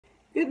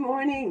Good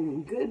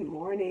morning, good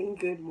morning,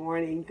 good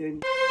morning,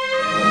 good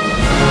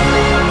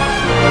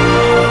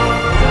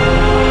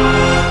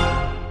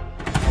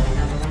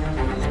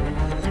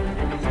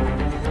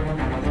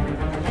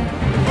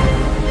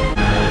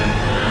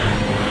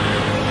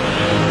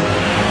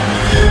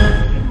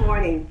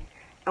morning,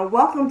 and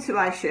welcome to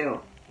my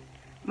show.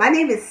 My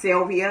name is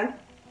Sylvia,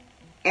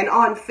 and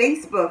on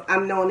Facebook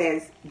I'm known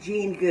as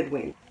Jean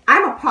Goodwin.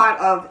 I'm a part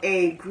of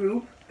a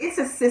group. It's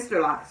a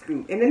Sisterlocks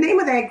group, and the name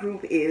of that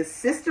group is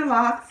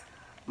Sisterlocks,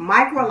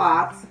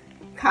 Microlocks,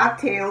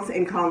 Cocktails,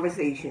 and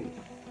Conversation.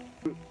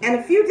 And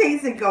a few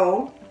days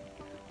ago,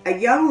 a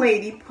young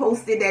lady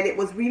posted that it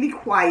was really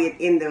quiet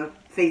in the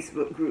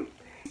Facebook group.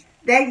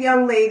 That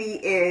young lady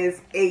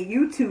is a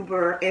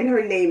YouTuber, and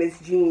her name is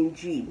Jean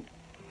G.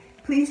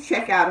 Please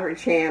check out her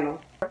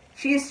channel.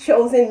 She has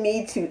chosen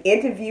me to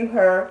interview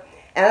her,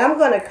 and I'm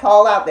going to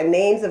call out the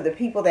names of the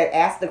people that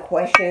asked the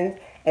questions,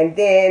 and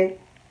then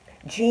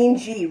Jean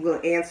G will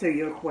answer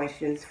your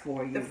questions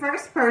for you. The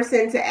first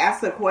person to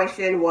ask the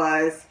question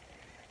was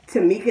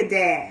Tamika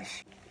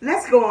Dash.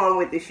 Let's go on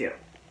with the show.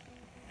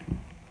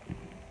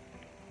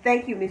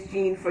 Thank you, Miss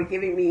Jean, for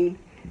giving me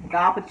the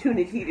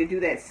opportunity to do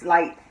that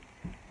slight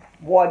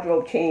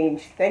wardrobe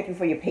change. Thank you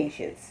for your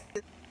patience.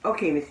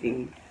 Okay, Miss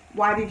Jean,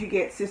 why did you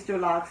get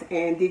Sisterlocks,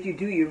 and did you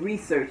do your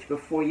research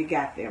before you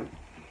got them?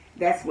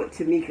 That's what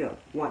Tamika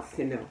wants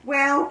to know.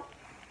 Well,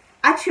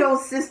 I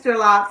chose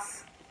Sisterlocks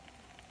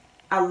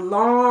a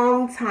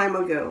long time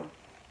ago,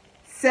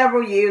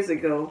 several years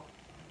ago,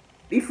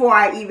 before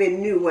I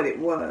even knew what it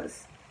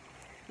was.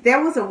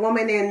 There was a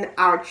woman in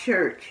our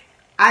church.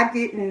 I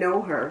didn't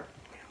know her,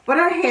 but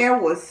her hair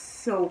was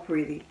so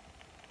pretty.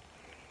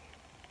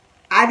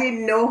 I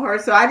didn't know her,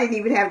 so I didn't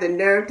even have the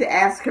nerve to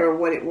ask her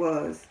what it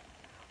was.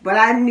 But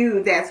I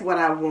knew that's what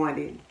I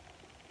wanted.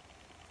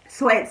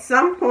 So at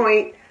some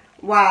point,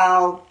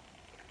 while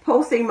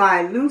posting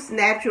my loose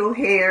natural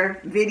hair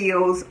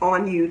videos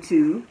on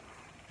YouTube,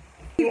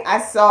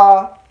 I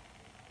saw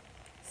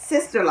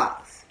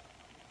Sisterlocks.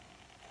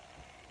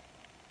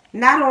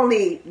 Not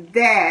only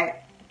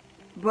that,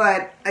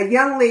 but a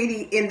young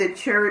lady in the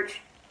church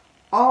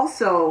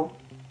also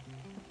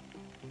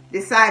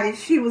decided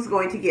she was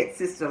going to get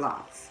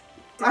Sisterlocks.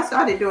 So I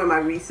started doing my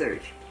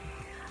research.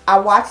 I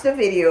watched the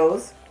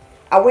videos.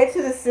 I went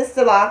to the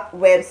Sisterlock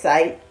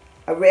website.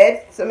 I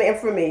read some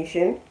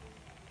information,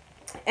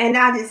 and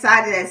I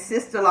decided that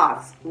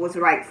Sisterlocks was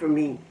right for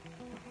me.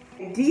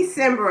 In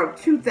December of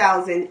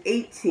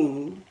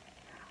 2018,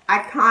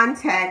 I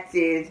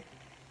contacted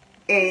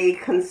a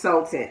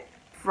consultant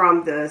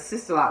from the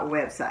Sisterlock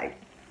website.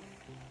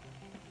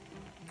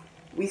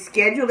 We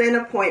scheduled an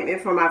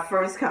appointment for my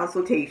first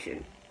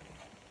consultation.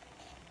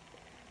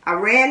 I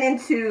ran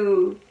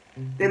into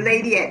the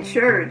lady at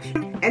church,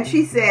 and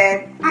she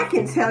said, I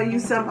can tell you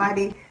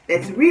somebody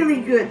that's really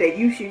good that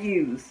you should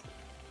use.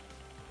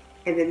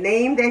 And the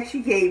name that she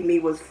gave me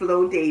was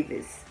Flo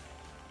Davis.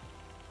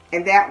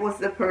 And that was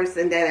the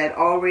person that I had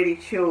already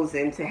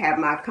chosen to have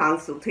my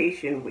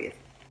consultation with.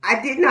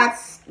 I did not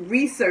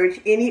research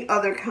any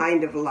other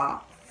kind of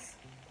locks.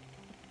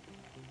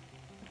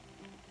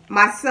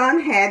 My son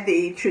had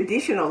the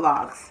traditional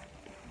locks,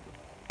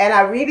 and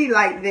I really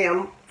liked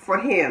them for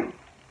him,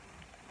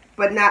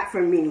 but not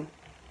for me.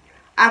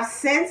 I've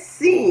since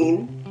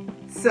seen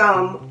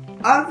some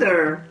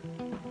other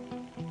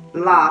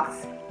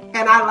locks,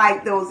 and I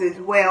like those as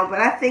well, but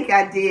I think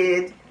I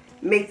did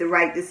make the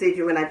right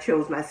decision when I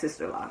chose my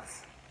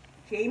Sisterlocks.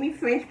 Jamie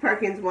French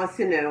Perkins wants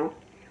to know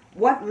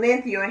what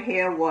length your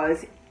hair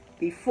was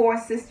before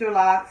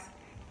Sisterlocks,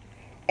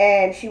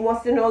 and she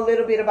wants to know a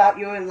little bit about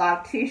your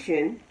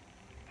loctician,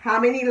 how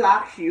many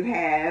locks you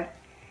have,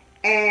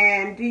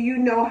 and do you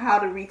know how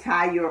to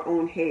retie your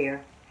own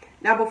hair?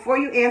 Now, before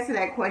you answer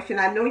that question,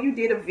 I know you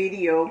did a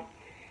video,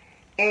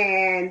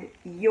 and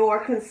your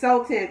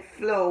consultant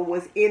Flo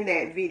was in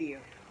that video.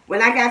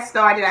 When I got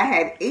started, I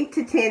had 8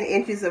 to 10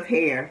 inches of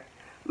hair.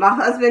 My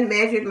husband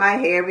measured my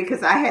hair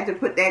because I had to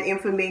put that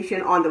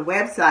information on the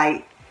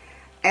website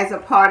as a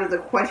part of the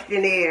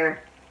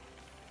questionnaire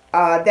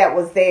that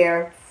was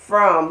there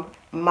from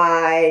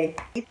my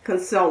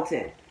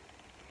consultant.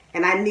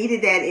 And I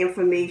needed that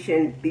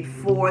information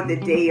before the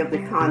day of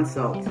the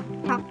consult.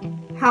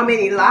 How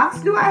many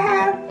locks do I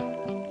have?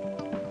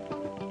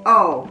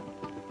 Oh,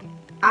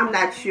 I'm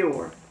not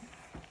sure.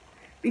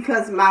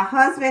 Because my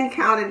husband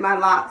counted my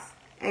locks,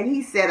 and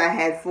he said I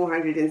had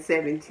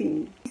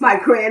 417. My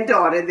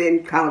granddaughter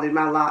then counted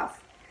my locks,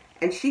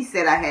 and she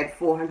said I had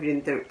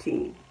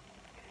 413.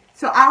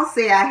 So I'll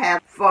say I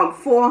have from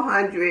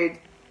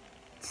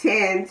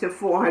 410 to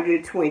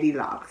 420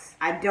 locks.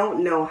 I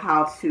don't know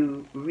how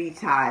to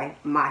retie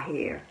my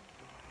hair.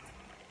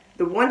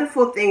 The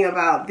wonderful thing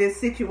about this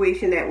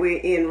situation that we're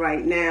in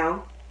right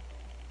now,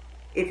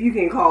 if you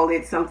can call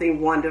it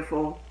something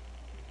wonderful,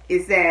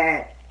 is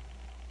that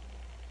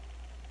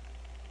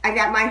I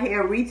got my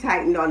hair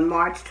retightened on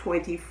March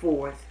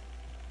 24th.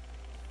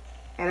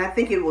 And I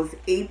think it was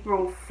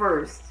April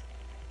 1st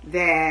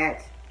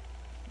that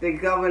the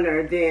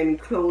governor then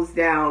closed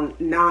down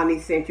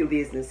non-essential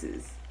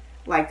businesses.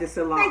 like the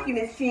salon. Thank you,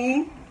 Miss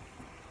Jean.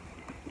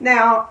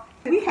 Now,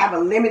 we have a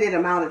limited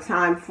amount of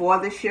time for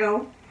the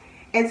show.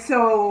 And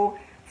so,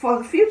 for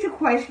the future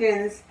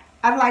questions,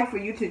 I'd like for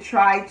you to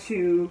try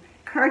to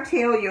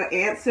curtail your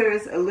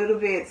answers a little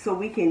bit so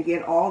we can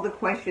get all the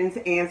questions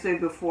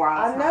answered before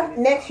our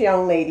time. Next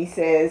young lady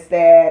says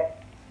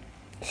that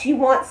she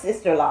wants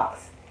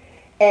Sisterlocks.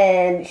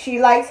 And she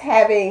likes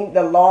having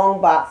the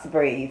long box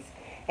braids.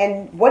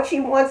 And what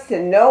she wants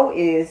to know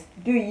is,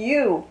 do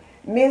you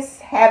miss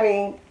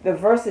having the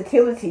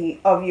versatility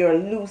of your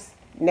loose,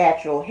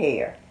 natural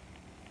hair?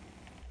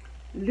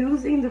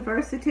 Losing the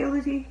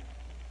versatility?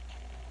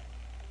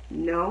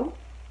 No.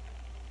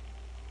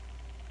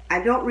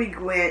 I don't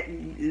regret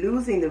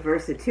losing the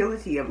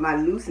versatility of my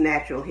loose,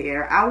 natural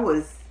hair. I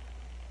was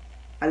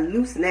a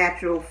loose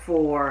natural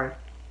for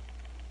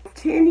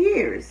 10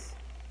 years.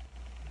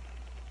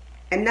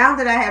 And now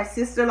that I have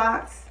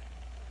Sisterlocks,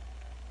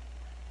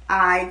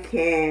 I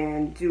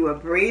can do a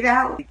braid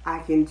out. I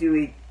can do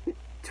a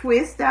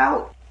twist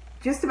out.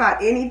 Just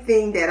about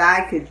anything that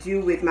I could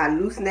do with my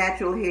loose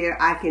natural hair,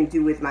 I can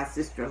do with my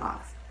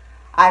Sisterlocks.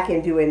 I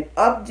can do an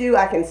updo.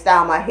 I can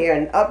style my hair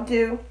in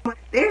updo.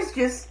 There's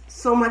just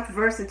so much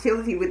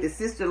versatility with the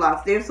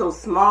Sisterlocks. They're so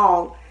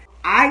small.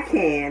 I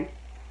can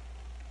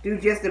do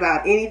just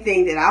about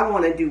anything that I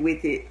want to do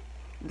with it,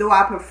 though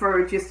I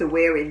prefer just to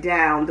wear it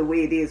down the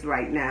way it is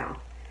right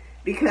now.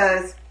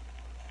 Because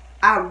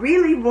I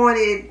really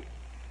wanted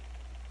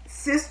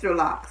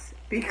Sisterlocks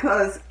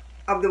because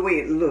of the way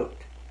it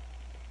looked.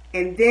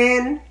 And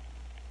then,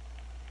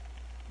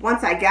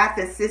 once I got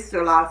the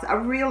Sisterlocks, I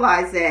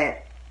realized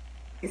that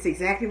it's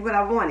exactly what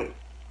I wanted.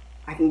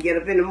 I can get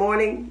up in the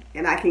morning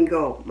and I can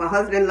go. My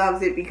husband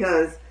loves it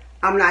because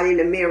I'm not in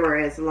the mirror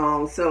as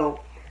long.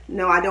 So,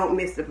 no, I don't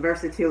miss the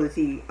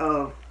versatility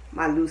of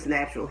my loose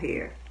natural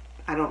hair.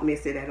 I don't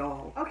miss it at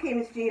all. Okay,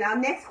 Miss Jean, our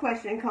next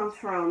question comes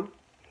from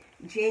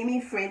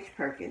Jamie French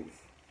Perkins.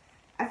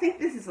 I think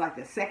this is like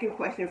the second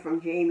question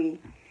from Jamie.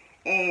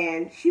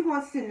 And she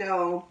wants to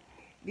know,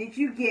 did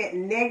you get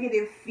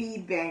negative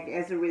feedback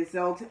as a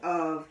result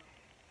of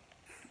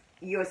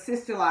your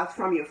Sisterlocks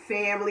from your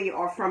family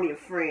or from your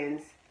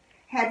friends?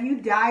 Have you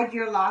dyed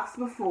your locks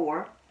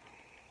before?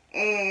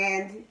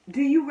 And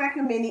do you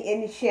recommend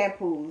any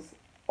shampoos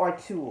or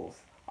tools?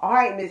 All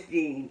right, Miss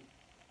Jean,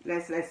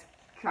 let's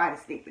try to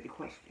stick with the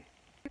question.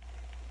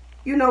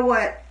 You know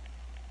what?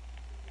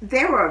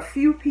 There were a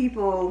few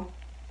people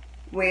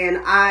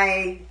when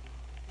I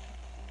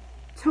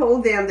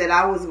told them that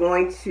I was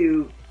going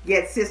to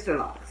get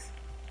Sisterlocks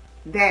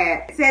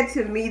that said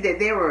to me that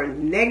there were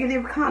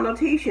negative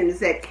connotations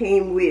that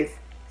came with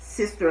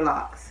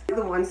Sisterlocks. The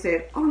other one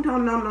said, oh,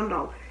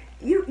 no.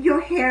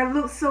 Your hair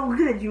looks so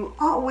good. You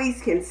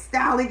always can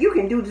style it. You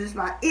can do just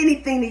about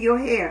anything to your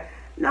hair.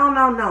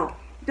 No.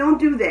 Don't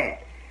do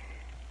that.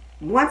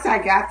 Once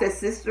I got the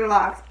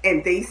Sisterlocks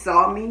and they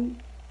saw me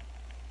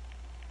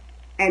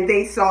and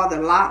they saw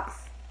the locks,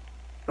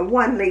 the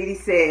one lady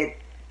said,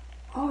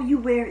 oh, you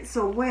wear it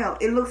so well.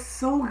 It looks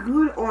so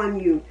good on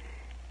you.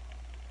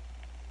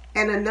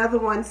 And another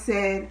one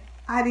said,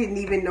 I didn't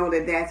even know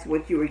that that's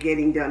what you were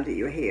getting done to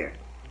your hair.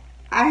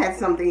 I had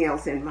something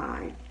else in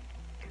mind.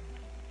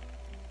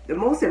 The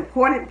most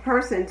important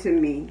person to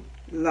me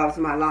loves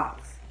my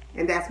locks,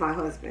 and that's my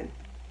husband.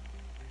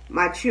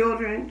 My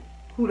children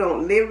who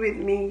don't live with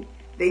me,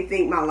 they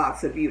think my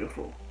locks are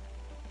beautiful.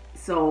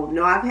 So,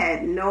 no, I've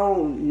had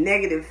no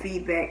negative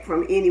feedback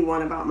from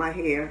anyone about my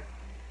hair.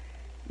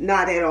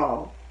 Not at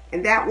all.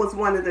 And that was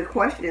one of the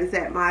questions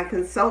that my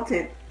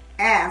consultant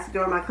asked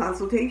during my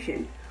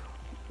consultation,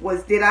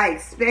 was did I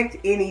expect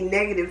any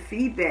negative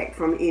feedback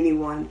from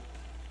anyone?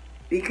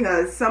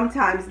 Because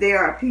sometimes there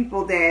are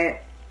people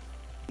that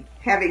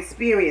have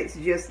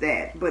experienced just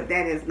that, but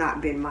that has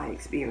not been my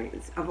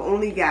experience. I've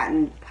only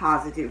gotten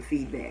positive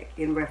feedback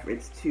in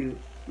reference to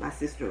my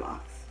Sisterlocks.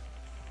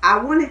 I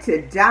wanted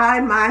to dye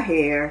my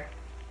hair.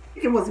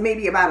 It was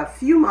maybe about a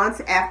few months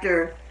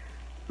after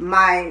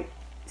my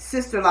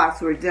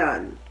Sisterlocks were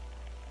done,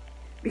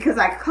 because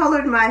I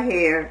colored my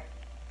hair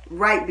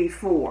right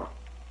before.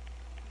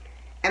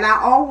 And I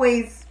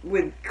always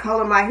would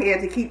color my hair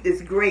to keep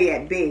this gray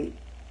at bay.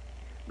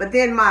 But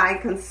then my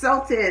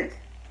consultant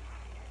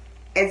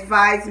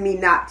advised me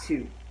not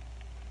to,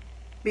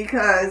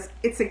 because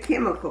it's a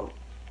chemical.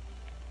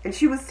 And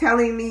she was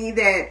telling me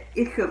that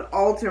it could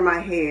alter my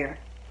hair.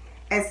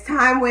 As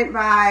time went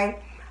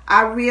by,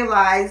 I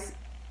realized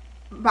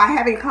by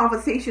having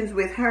conversations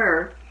with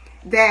her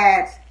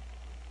that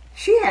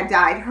she had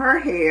dyed her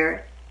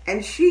hair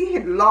and she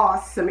had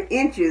lost some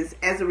inches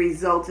as a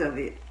result of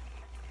it.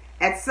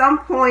 At some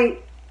point,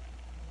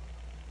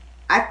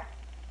 I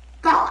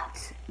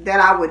thought that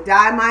I would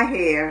dye my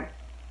hair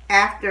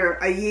after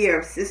a year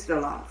of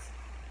Sisterlocks.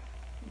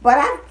 But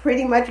I've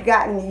pretty much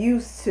gotten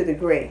used to the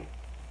gray.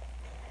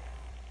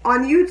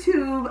 On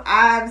YouTube,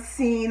 I've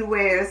seen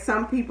where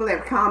some people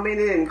have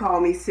commented and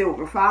called me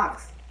Silver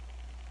Fox.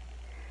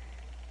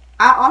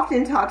 I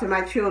often talk to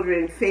my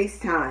children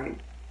FaceTime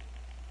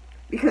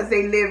because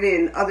they live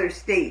in other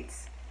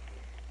states.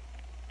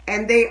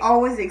 And they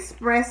always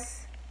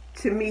express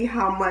to me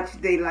how much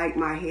they like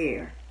my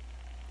hair.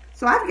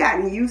 So I've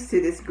gotten used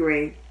to this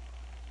gray,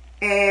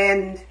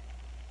 and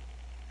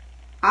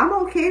I'm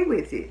okay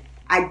with it.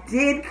 I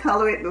did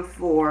color it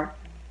before,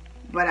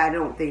 but I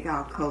don't think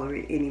I'll color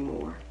it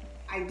anymore.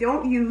 I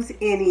don't use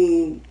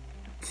any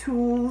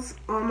tools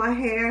on my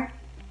hair.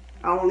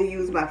 I only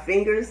use my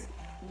fingers.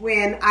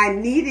 When I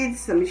needed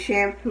some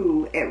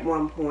shampoo at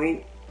one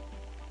point,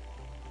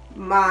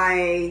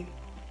 my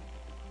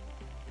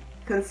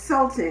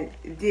consultant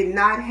did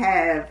not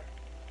have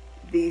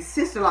the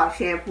Sisterlock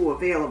shampoo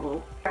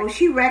available. So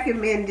she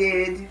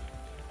recommended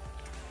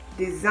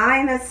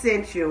Design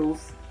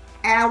Essentials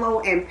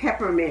Aloe and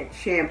Peppermint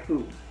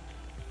shampoo.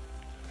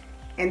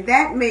 And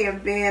that may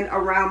have been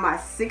around my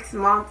 6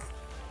 months.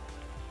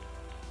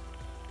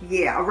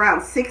 Yeah,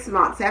 around 6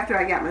 months after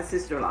I got my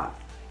Sisterlock.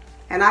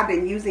 And I've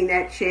been using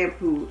that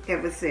shampoo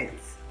ever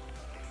since.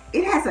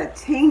 It has a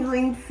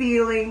tingling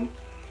feeling,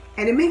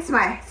 and it makes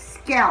my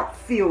scalp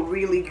feel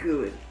really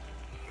good.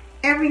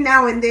 Every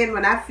now and then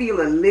when I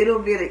feel a little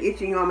bit of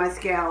itching on my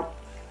scalp,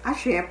 I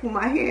shampoo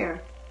my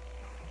hair.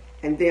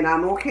 And then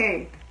I'm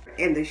okay.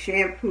 And the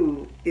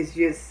shampoo is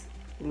just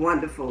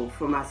wonderful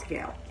for my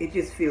scalp. It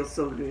just feels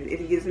so good.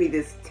 It gives me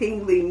this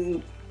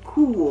tingling,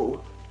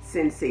 cool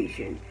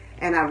sensation.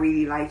 And I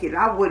really like it.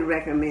 I would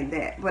recommend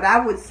that. But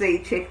I would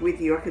say check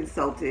with your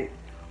consultant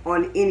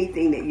on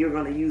anything that you're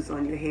going to use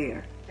on your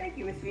hair. Thank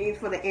you, Ms. Jean,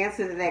 for the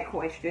answer to that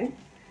question.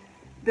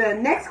 The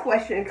next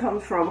question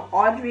comes from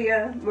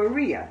Audria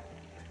Maria,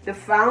 the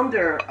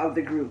founder of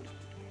the group.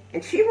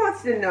 And she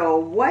wants to know,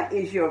 what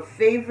is your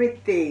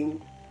favorite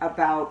thing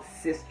about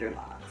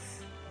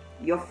Sisterlocks?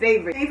 Your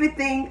favorite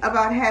thing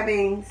about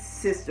having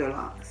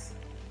Sisterlocks?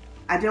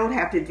 I don't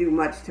have to do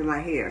much to my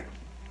hair,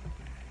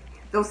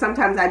 though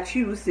sometimes I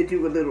choose to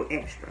do a little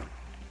extra.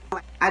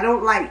 I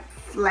don't like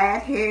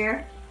flat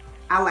hair.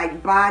 I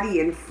like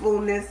body and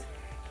fullness,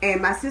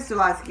 and my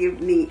Sisterlocks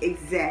give me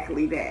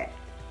exactly that.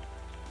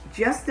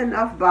 Just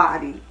enough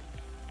body,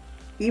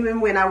 even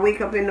when I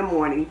wake up in the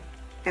morning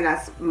and I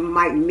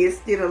might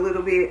miss it a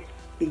little bit,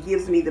 it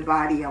gives me the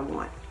body I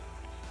want.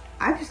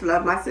 I just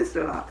love my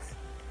Sisterlocks.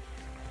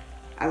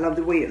 I love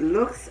the way it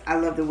looks. I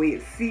love the way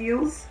it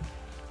feels.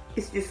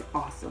 It's just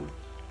awesome.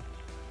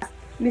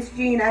 Miss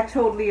Jean, I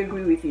totally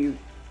agree with you.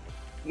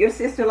 Your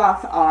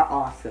Sisterlocks are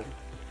awesome.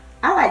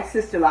 I like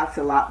Sisterlocks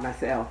a lot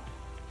myself.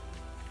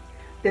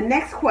 The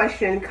next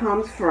question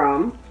comes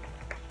from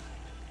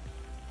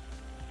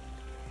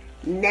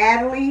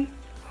Natalie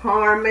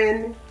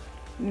Harmon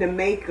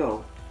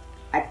Nemeko.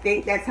 I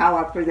think that's how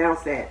I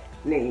pronounce that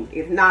name.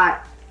 If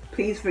not,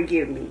 please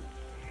forgive me.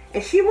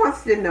 And she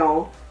wants to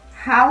know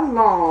how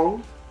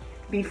long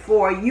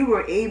before you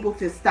were able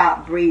to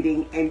stop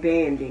braiding and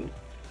banding.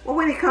 Well,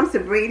 when it comes to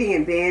braiding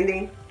and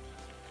banding,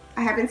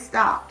 I haven't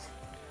stopped.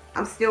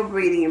 I'm still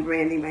braiding and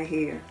banding my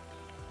hair.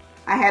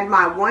 I had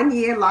my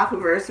 1-year lock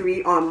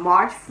anniversary on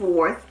March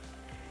 4th,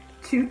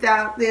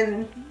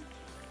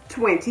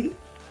 2020.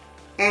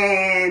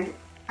 And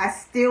I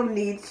still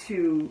need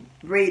to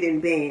braid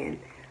and band.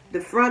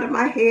 The front of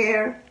my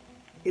hair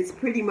is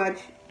pretty much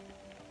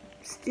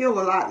still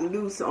a lot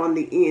loose on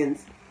the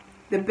ends.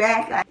 The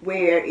back,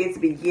 where it's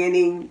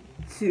beginning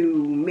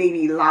to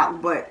maybe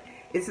lock, but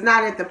it's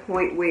not at the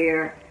point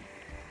where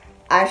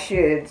I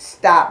should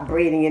stop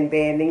braiding and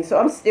banding. So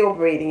I'm still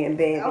braiding and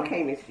banding.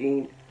 Okay, Miss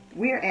Jean,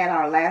 we're at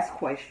our last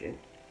question.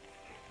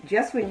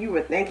 Just when you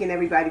were thanking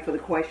everybody for the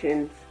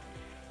questions,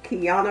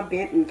 Kiana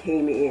Benton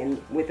came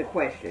in with a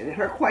question.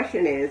 Her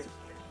question is,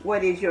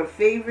 what is your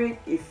favorite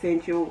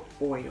essential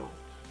oil?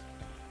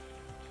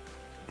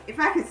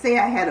 If I could say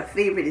I had a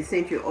favorite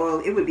essential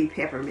oil, it would be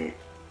peppermint.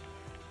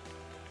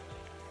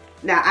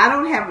 Now, I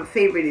don't have a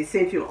favorite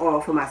essential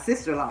oil for my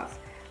Sisterlocks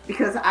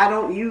because I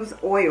don't use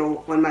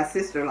oil on my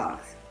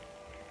Sisterlocks.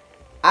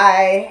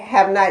 I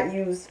have not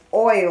used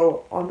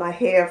oil on my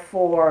hair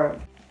for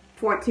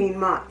 14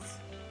 months.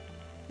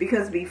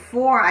 Because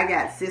before I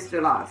got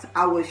Sisterlocks,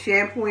 I was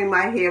shampooing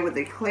my hair with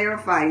a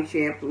clarifying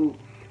shampoo,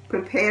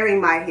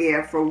 preparing my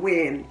hair for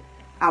when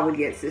I would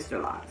get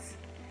Sisterlocks.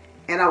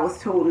 And I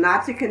was told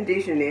not to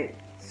condition it,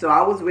 so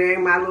I was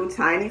wearing my little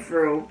tiny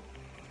fro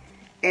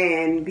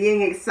and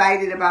being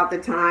excited about the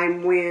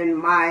time when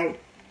my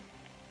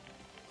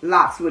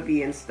locks would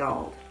be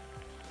installed.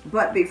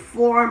 But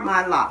before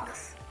my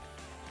locks,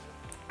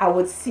 I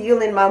would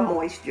seal in my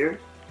moisture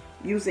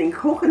using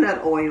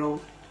coconut oil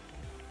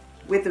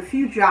with a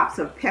few drops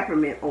of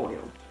peppermint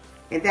oil.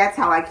 And that's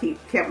how I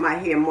kept my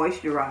hair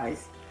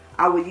moisturized.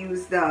 I would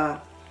use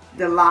the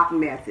lock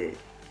method,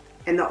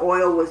 and the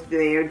oil was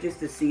there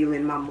just to seal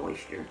in my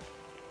moisture.